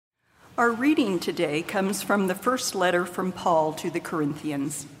Our reading today comes from the first letter from Paul to the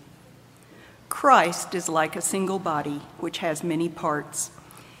Corinthians. Christ is like a single body, which has many parts.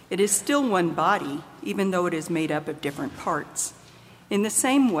 It is still one body, even though it is made up of different parts. In the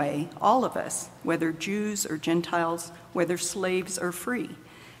same way, all of us, whether Jews or Gentiles, whether slaves or free,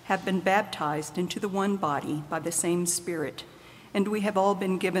 have been baptized into the one body by the same Spirit, and we have all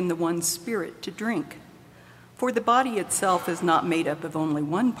been given the one Spirit to drink. For the body itself is not made up of only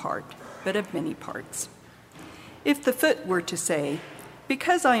one part, but of many parts. If the foot were to say,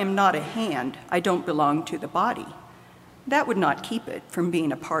 "Because I am not a hand, I don't belong to the body," that would not keep it from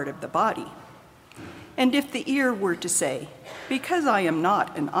being a part of the body. And if the ear were to say, "Because I am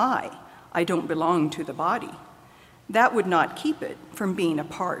not an eye, I don't belong to the body," that would not keep it from being a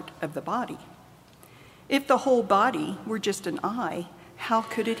part of the body. If the whole body were just an eye, how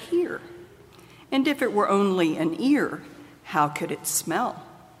could it hear? And if it were only an ear, how could it smell?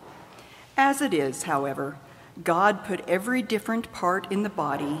 As it is, however, God put every different part in the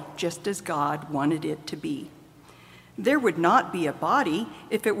body just as God wanted it to be. There would not be a body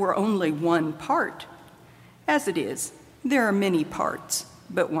if it were only one part. As it is, there are many parts,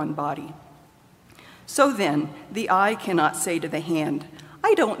 but one body. So then, the eye cannot say to the hand,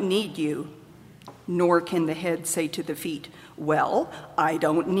 "I don't need you," nor can the head say to the feet, "Well, I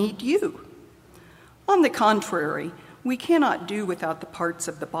don't need you." On the contrary, we cannot do without the parts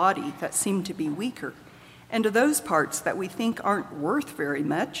of the body that seem to be weaker, and those parts that we think aren't worth very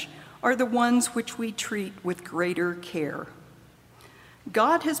much are the ones which we treat with greater care.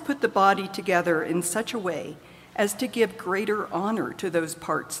 God has put the body together in such a way as to give greater honor to those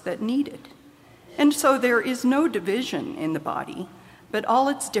parts that need it. And so there is no division in the body, but all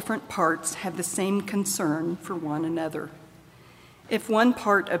its different parts have the same concern for one another. If one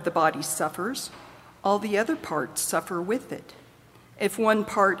part of the body suffers, all the other parts suffer with it. If one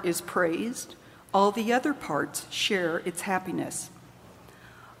part is praised, all the other parts share its happiness.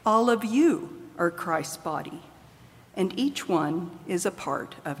 All of you are Christ's body, and each one is a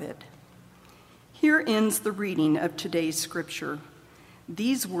part of it. Here ends the reading of today's scripture.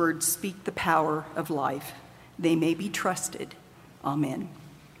 These words speak the power of life. They may be trusted. Amen.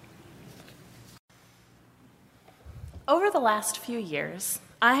 Over the last few years,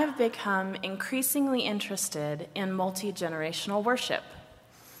 I have become increasingly interested in multi-generational worship.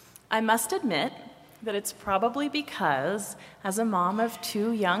 I must admit that it's probably because, as a mom of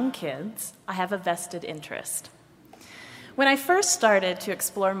 2 young kids, I have a vested interest. When I first started to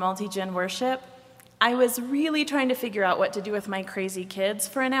explore multi-gen worship, I was really trying to figure out what to do with my crazy kids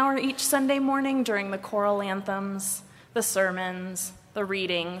for an hour each Sunday morning during the choral anthems, the sermons, the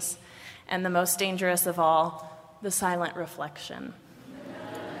readings, and the most dangerous of all, the silent reflection.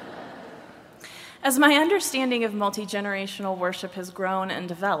 As my understanding of multi-generational worship has grown and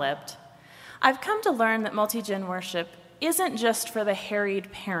developed, I've come to learn that multi-gen worship isn't just for the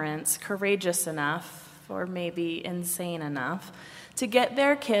harried parents courageous enough, or maybe insane enough, to get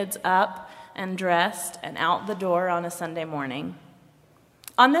their kids up and dressed and out the door on a Sunday morning.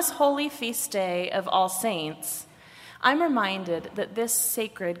 On this holy feast day of All Saints, I'm reminded that this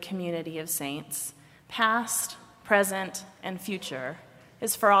sacred community of saints, past, present, and future,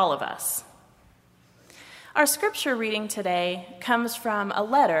 is for all of us. Our scripture reading today comes from a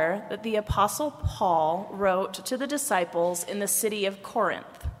letter that the Apostle Paul wrote to the disciples in the city of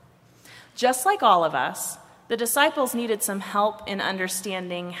Corinth. Just like all of us, the disciples needed some help in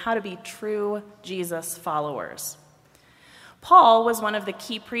understanding how to be true Jesus followers. Paul was one of the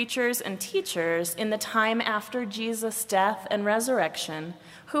key preachers and teachers in the time after Jesus' death and resurrection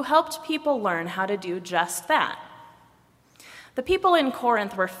who helped people learn how to do just that. The people in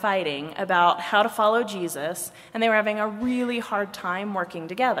Corinth were fighting about how to follow Jesus, and they were having a really hard time working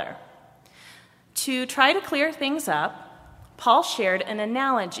together. To try to clear things up, Paul shared an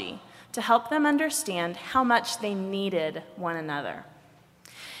analogy to help them understand how much they needed one another.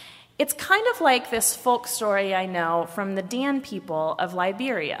 It's kind of like this folk story I know from the Dan people of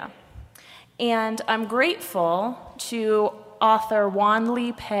Liberia. And I'm grateful to author Juan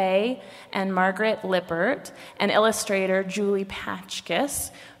Lee Pei and Margaret Lippert and illustrator Julie Patchkis,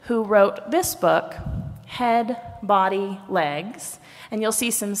 who wrote this book, Head, Body, Legs. And you'll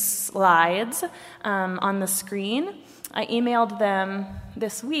see some slides on the screen. I emailed them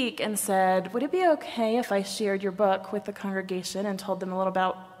this week and said, would it be okay if I shared your book with the congregation and told them a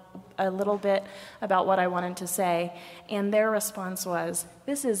little bit about what I wanted to say? And their response was,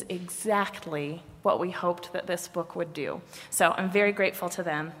 this is exactly what we hoped that this book would do. So I'm very grateful to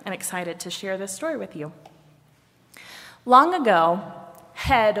them and excited to share this story with you. Long ago,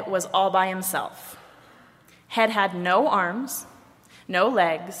 Head was all by himself. Head had no arms, no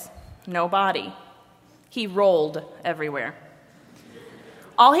legs, No body. He rolled everywhere.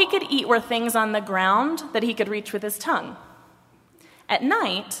 All he could eat were things on the ground that he could reach with his tongue. At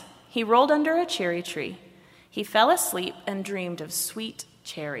night, he rolled under a cherry tree. He fell asleep and dreamed of sweet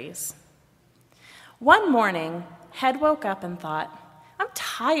cherries. One morning, Head woke up and thought, I'm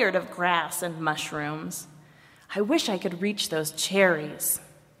tired of grass and mushrooms. I wish I could reach those cherries.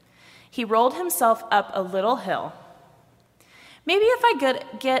 He rolled himself up a little hill. Maybe if I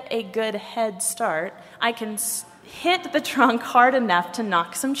could get a good head start, I can hit the trunk hard enough to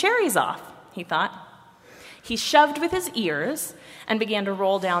knock some cherries off, he thought. He shoved with his ears and began to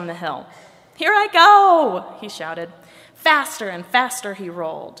roll down the hill. Here I go, he shouted. Faster and faster he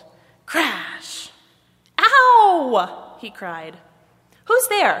rolled. Crash! Ow! He cried. Who's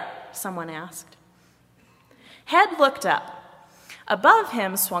there? Someone asked. Head looked up. Above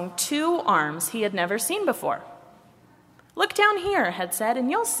him swung 2 arms he had never seen before. Look down here, Head said, and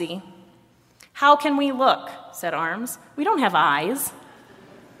you'll see. How can we look? Said Arms. We don't have eyes.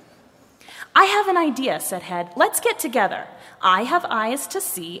 I have an idea, said Head. Let's get together. I have eyes to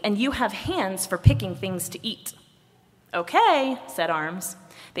see, and you have hands for picking things to eat. Okay, said Arms.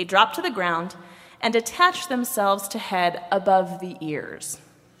 They dropped to the ground and attached themselves to Head above the ears.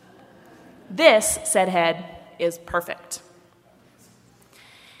 This, said Head, is perfect.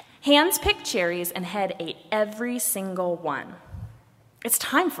 Hands picked cherries, and Head ate every single one. It's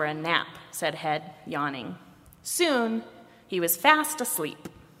time for a nap, said Head, yawning. Soon, he was fast asleep.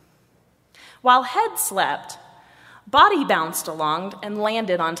 While Head slept, Body bounced along and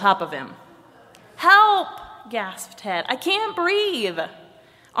landed on top of him. Help, gasped Head. I can't breathe.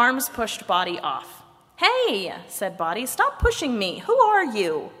 Arms pushed Body off. Hey, said Body, stop pushing me. Who are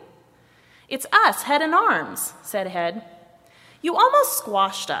you? It's us, Head and Arms, said Head. You almost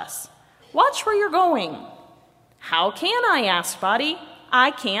squashed us. Watch where you're going. How can I? Asked Body.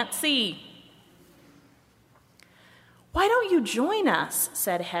 I can't see. Why don't you join us?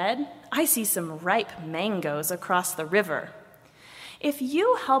 Said Head. I see some ripe mangoes across the river. If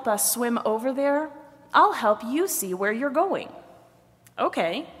you help us swim over there, I'll help you see where you're going.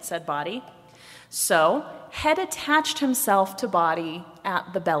 Okay, said Body. So Head attached himself to Body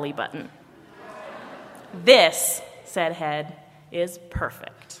at the belly button. This, said Head, is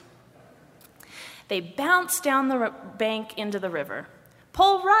perfect. They bounced down the bank into the river.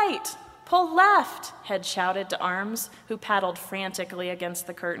 Pull right, pull left, Head shouted to Arms, who paddled frantically against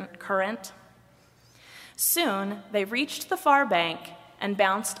the current. Soon they reached the far bank and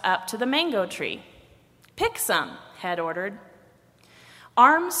bounced up to the mango tree. Pick some, Head ordered.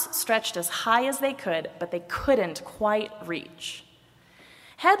 Arms stretched as high as they could, but they couldn't quite reach.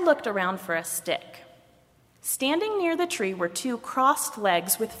 Head looked around for a stick. Standing near the tree were 2 crossed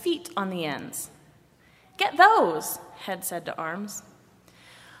legs with feet on the ends. Get those, Head said to Arms.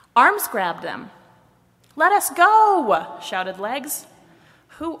 Arms grabbed them. Let us go, shouted Legs.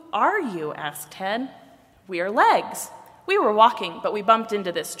 Who are you? Asked Head. We are Legs. We were walking, but we bumped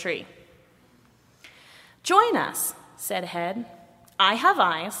into this tree. Join us, said Head. I have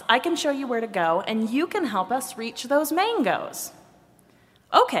eyes, I can show you where to go, and you can help us reach those mangoes.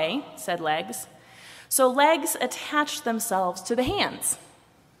 Okay, said Legs. So Legs attached themselves to the hands.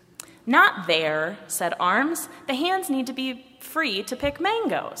 Not there, said Arms. The hands need to be free to pick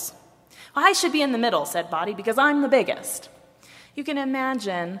mangoes. Well, I should be in the middle, said Body, because I'm the biggest. You can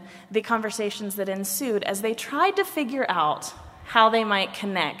imagine the conversations that ensued as they tried to figure out how they might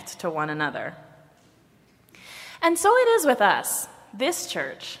connect to one another. And so it is with us, this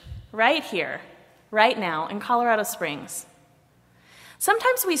church, right here, right now in Colorado Springs.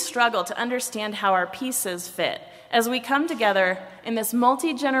 Sometimes we struggle to understand how our pieces fit as we come together in this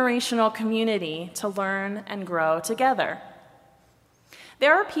multi-generational community to learn and grow together.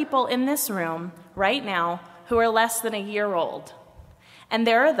 There are people in this room right now who are less than a year old, and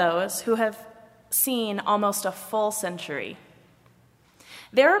there are those who have seen almost a full century.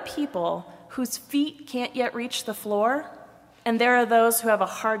 There are people whose feet can't yet reach the floor, and there are those who have a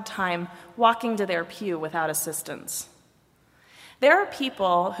hard time walking to their pew without assistance. There are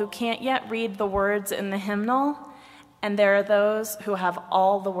people who can't yet read the words in the hymnal, and there are those who have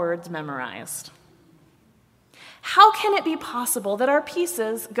all the words memorized. How can it be possible that our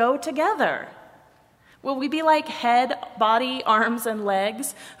pieces go together? Will we be like Head, Body, Arms, and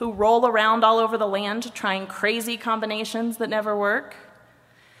Legs who roll around all over the land trying crazy combinations that never work?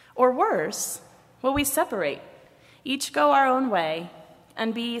 Or worse, will we separate, each go our own way,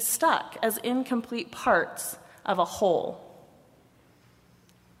 and be stuck as incomplete parts of a whole?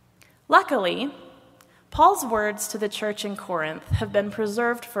 Luckily, Paul's words to the church in Corinth have been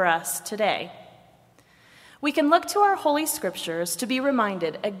preserved for us today. We can look to our Holy Scriptures to be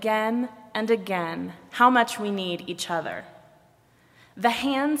reminded again and again how much we need each other. The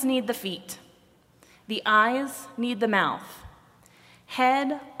hands need the feet. The eyes need the mouth.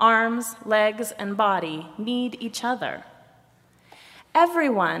 Head, arms, legs, and body need each other.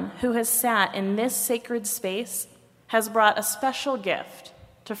 Everyone who has sat in this sacred space has brought a special gift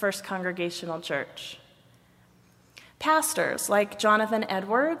to First Congregational Church. Pastors like Jonathan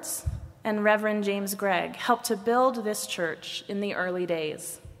Edwards and Reverend James Gregg helped to build this church in the early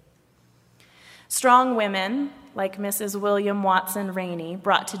days. Strong women like Mrs. William Watson Rainey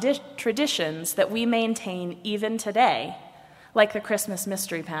brought traditions that we maintain even today, like the Christmas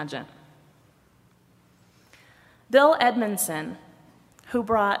Mystery Pageant. Bill Edmondson, who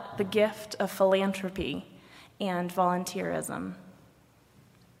brought the gift of philanthropy and volunteerism.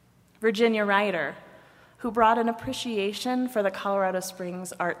 Virginia Ryder, who brought an appreciation for the Colorado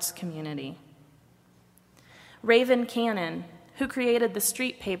Springs arts community. Raven Cannon, who created the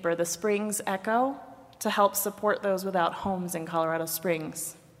street paper, The Springs Echo, to help support those without homes in Colorado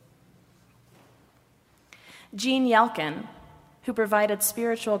Springs. Jean Yelkin, who provided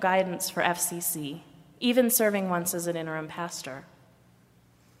spiritual guidance for FCC, even serving once as an interim pastor.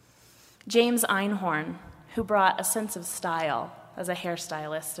 James Einhorn, who brought a sense of style as a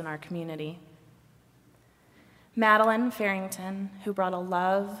hairstylist in our community. Madeline Farrington, who brought a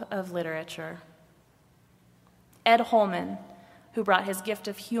love of literature. Ed Holman, who brought his gift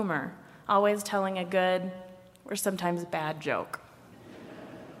of humor, always telling a good or sometimes bad joke.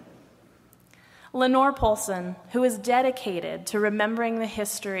 Lenore Polson, who is dedicated to remembering the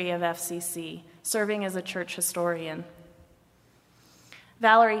history of FCC, serving as a church historian.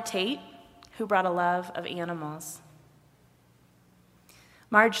 Valerie Tate, who brought a love of animals.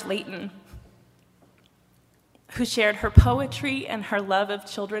 Marge Layton, who shared her poetry and her love of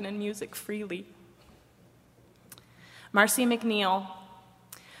children and music freely. Marcy McNeil,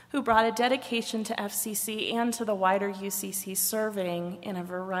 who brought a dedication to FCC and to the wider UCC, serving in a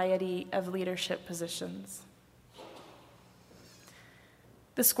variety of leadership positions.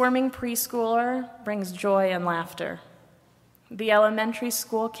 The squirming preschooler brings joy and laughter. The elementary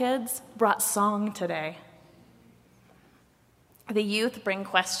school kids brought song today. The youth bring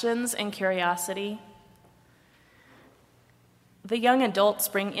questions and curiosity. The young adults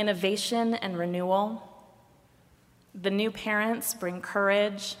bring innovation and renewal. The new parents bring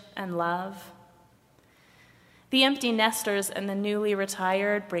courage and love. The empty nesters and the newly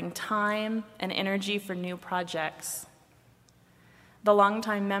retired bring time and energy for new projects. The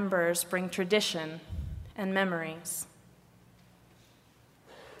longtime members bring tradition and memories.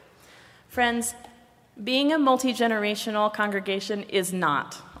 Friends, being a multi-generational congregation is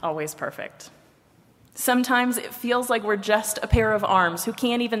not always perfect. Sometimes it feels like we're just a pair of arms who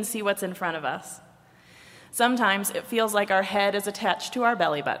can't even see what's in front of us. Sometimes it feels like our head is attached to our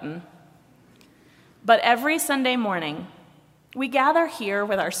belly button. But every Sunday morning, we gather here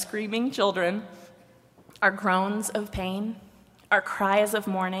with our screaming children, our groans of pain, our cries of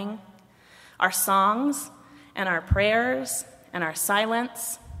mourning, our songs and our prayers and our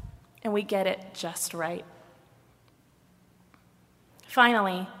silence, and we get it just right.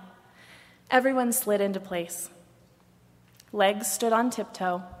 Finally, everyone slid into place. Legs stood on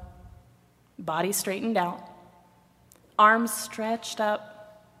tiptoe, body straightened out, arms stretched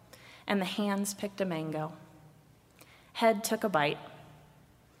up, and the hands picked a mango. Head took a bite.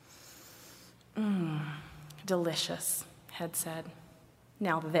 Delicious, Head said.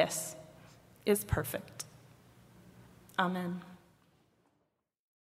 Now this is perfect. Amen.